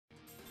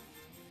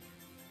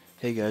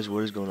Hey guys,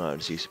 what is going on?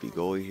 CCP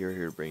Goalie here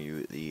to bring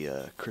you the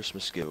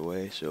Christmas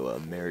giveaway.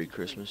 So, Merry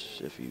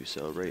Christmas if you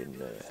celebrate,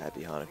 and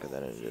Happy Hanukkah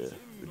that ended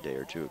a day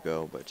or two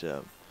ago. But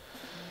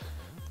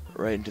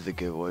right into the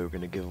giveaway, we're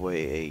going to give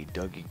away a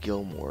Dougie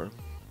Gilmore,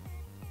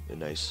 a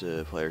nice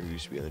player who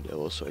used to be on the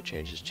Devils, so I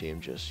changed his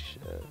team just,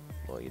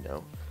 well, you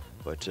know.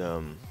 But,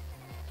 you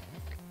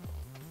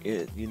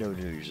know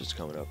New Year's is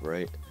coming up,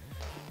 right?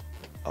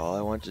 All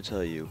I want to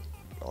tell you,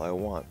 all I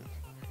want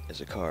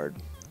is a card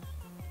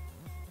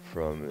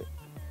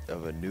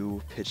of a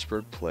new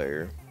Pittsburgh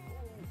player.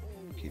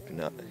 Keep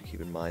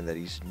in mind that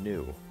he's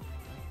new,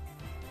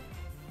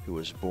 who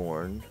was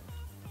born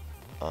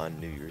on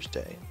New Year's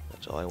Day.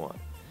 That's all I want.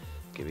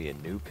 Give me a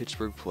new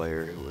Pittsburgh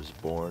player who was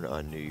born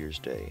on New Year's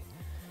Day.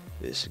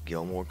 This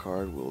Gilmore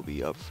card will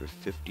be up for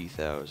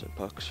 50,000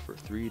 bucks for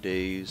 3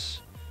 days,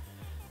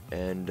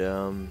 and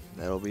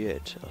that'll be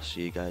it. I'll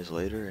see you guys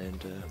later,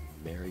 and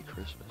Merry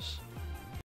Christmas.